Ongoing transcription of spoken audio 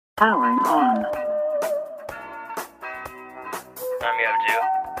Powering on.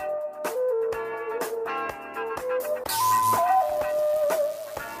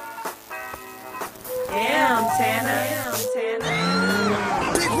 Damn, Tanner.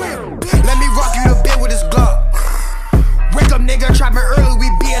 Big whip. Let me rock you to bed with this Glock. Wake up, nigga, trapping early,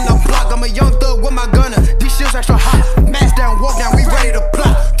 we be in the block. I'm a young thug with my gunner. These shits extra hot. Mask down, walk down, we ready to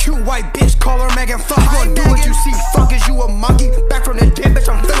plot. Cute white bitch, call her Megan. Fuck, you gon' do what you see. Fuck, is you a monkey? Back from the dead, bitch,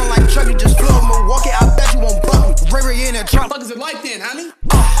 I'm feeling like Chucky. Just flew in Milwaukee, I bet you won't buck me. Ray in the trap. What the fuck is it like then, homie?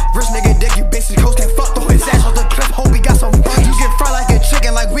 Rich nigga dick, you bitches coast can't fuck. Throw his ass off the cliff, hope he got some fun. You get fried like a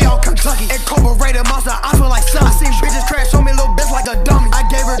chicken, like we all Kentucky. Incorporated monster, I feel like sun. I seen bitches crash on me, little bitch like a dummy. I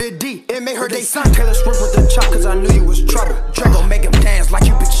gave her the D, it made her day son. Taylor Swift with the chop, cause I knew you was trouble. Draco make him dance like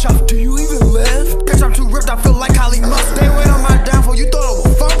you been shuffled. Do you even live? Bitch, I'm too ripped, I feel like Holly Must. They went on my downfall, you thought I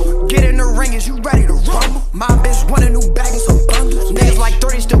would fumble. Get in the ring, is you ready to rumble? My bitch want a new bag and some bundles. Niggas like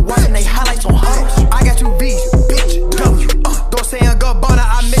 30 still watching they highlights on huddles. I got 2 V's, bitch, W. Don't say I'm Gabbana,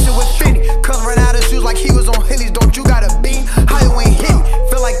 I miss it with Finny. Cuz ran out of shoes like he was on Hillies. Don't you got a beam? How you ain't hit me?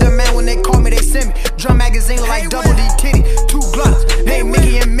 Feel like the man when they call me, they send me. Drum magazine like Double D Titty. 2 Glocks, they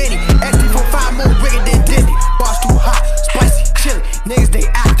Mickey and Minnie. SD45 more wicked than Disney. Boss too hot, spicy, chili. Niggas they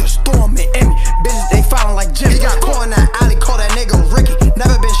actors, Storm and Emmy. Bitches they filing like Jimmy. He got caught in that alley, call that nigga Ricky.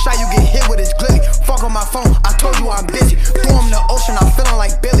 Never been shy, you get hit with his glitty. Fuck on my phone, I told you I'm busy. Throw him in the ocean, I'm feeling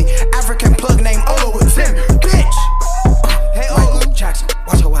like Billy. African plug named Olo with Zim. Bitch! Hey Michael Jackson,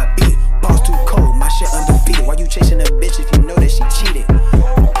 watch how I beat it. Boss too cold, my shit undefeated. Why you chasing a bitch if you know that she cheated?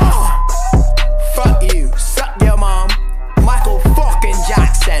 Fuck you, suck your mom. Michael fucking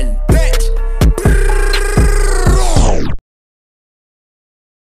Jackson, bitch!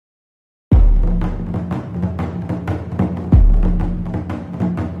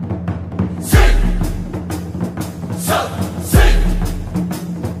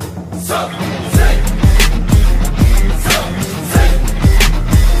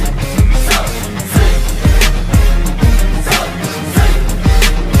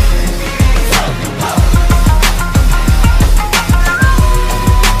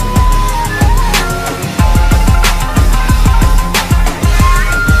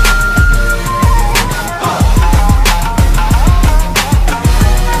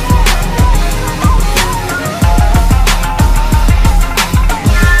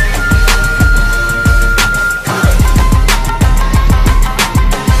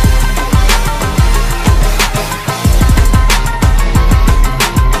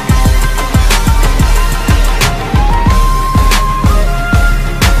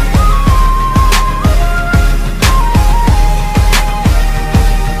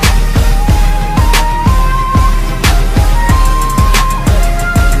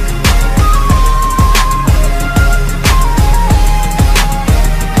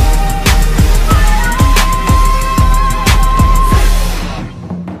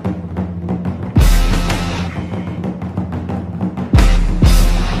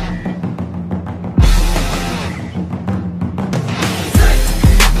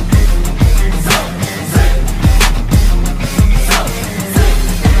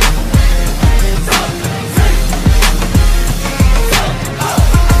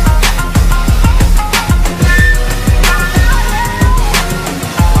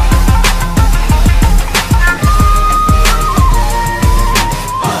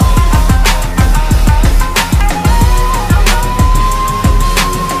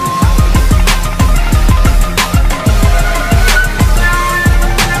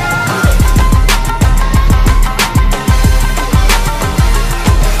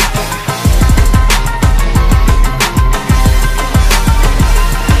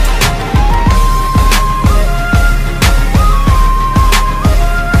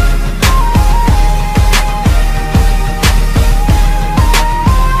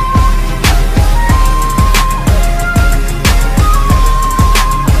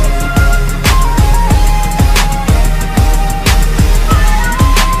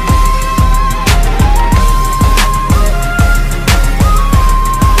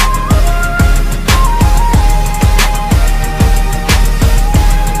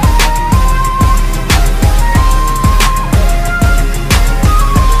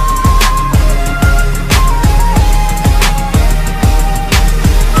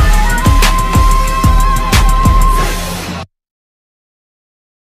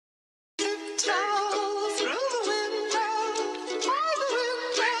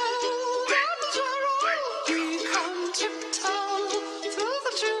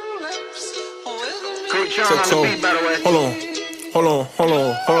 Tiptoe, hold on.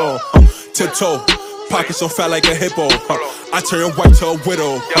 Tiptoe, pockets so fat like a hippo. I turn your wife to a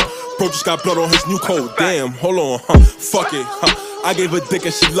widow. Bro just got blood on his new coat. Damn, hold on, fuck it. I gave her dick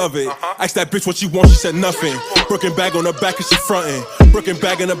and she love it. Asked that bitch what she want, she said nothing. Brooklyn bag on her back and she frontin'. Brooklyn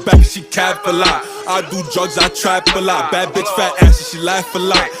bag in her back and she cap a lot. I do drugs, I trap a lot. Bad bitch, fat ass, and she laugh a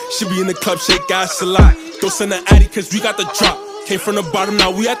lot. She be in the club, shake ass a lot. Don't send her addy cause we got the drop. Came from the bottom, now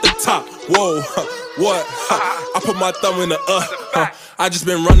we at the top. Whoa, what? I put my thumb in the I just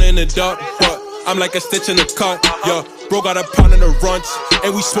been running it up, but I'm like a stitch in the cut, yeah. Bro got a pound in the runch,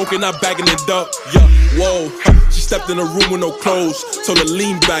 and we smoking, not bagging it up, yeah. Whoa, she stepped in the room with no clothes, told her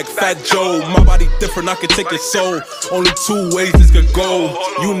lean back, Fat Joe. My body different, I can take it so. Only 2 ways this could go,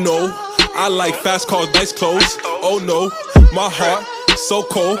 you know. I like fast cars, nice clothes. Oh no, my heart so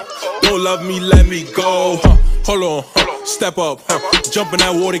cold. Don't love me, let me go. Hold on, step up, jump in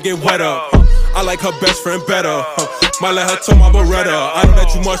that water, get wet up. I like her best friend better. Might let her tell my Beretta. I know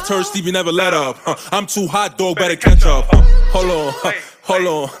that you much thirsty, we never let up. I'm too hot, dog, better catch up. Hold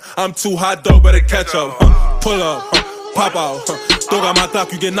on, I'm too hot, dog, better catch up. Pull up, pop out. Dog got my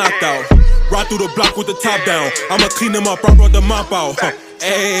Glock, you get knocked out. Ride through the block with the top down. I'ma clean them up, I brought the mop out.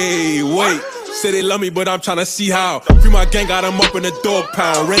 Hey, wait. Say they love me, but I'm tryna see how. Free my gang, got them up in the dog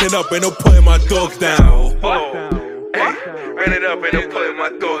pound. Ran it up, ain't no putting my dogs down. Hey, ran it up, ain't no putting my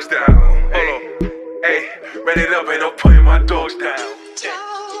dogs down. Hold on. Hey, ran it up, ain't no putting my dogs down.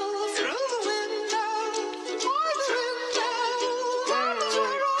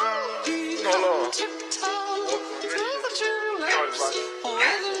 Hold on.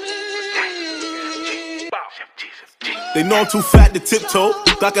 They know I'm too fat to tiptoe.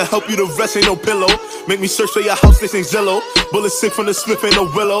 Glock can help you, the rest ain't no pillow. Make me search for your house, this ain't Zillow. Bullet sick from the Smith, ain't no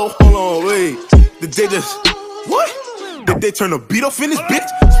Willow. Hold on, wait. Did they just, what? Did they turn the beat off in this bitch?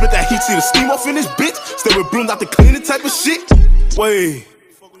 Spit that heat, see the steam off in this bitch? Stay with Bloom, not the cleaning type of shit? Wait,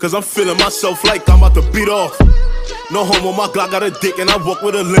 cause I'm feeling myself like I'm about to beat off. No homo, my Glock got a dick and I walk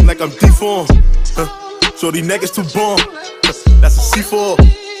with a limp like I'm deformed. So these niggas too bomb. That's a C4.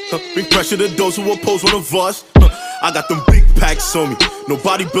 Bring pressure to those who oppose one of us. I got them big packs on me, no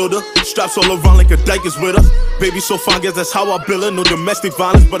bodybuilder. Straps all around like a dyke is with us. Baby so fine, guess that's how I build her. No domestic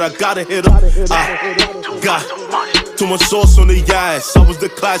violence, but I gotta hit her. I got too much sauce on the ass. I was the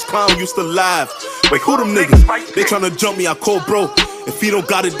class clown, used to laugh. Wait, who them niggas? They tryna jump me, I call bro. If he don't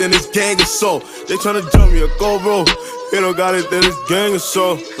got it, then it's gang or so. They tryna jump me, I call bro. He don't got it, then it's gang or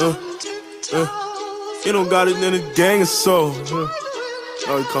so. He don't got it, then it's gang or so.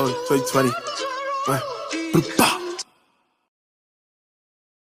 Oh, he call it 2020.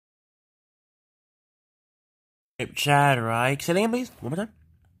 Rip chat, right? Say it again, please. One more time.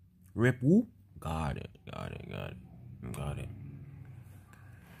 Rip woo. Got it.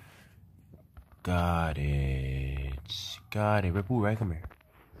 Rip woo, right? Come here.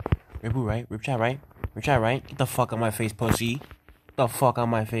 Rip woo, right? Rip chat, right? Get the fuck out my face, pussy. Get the fuck out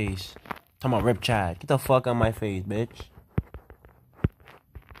my face. Talking about rip chat. Get the fuck out my face, bitch.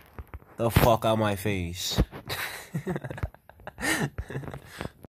 The fuck out my face.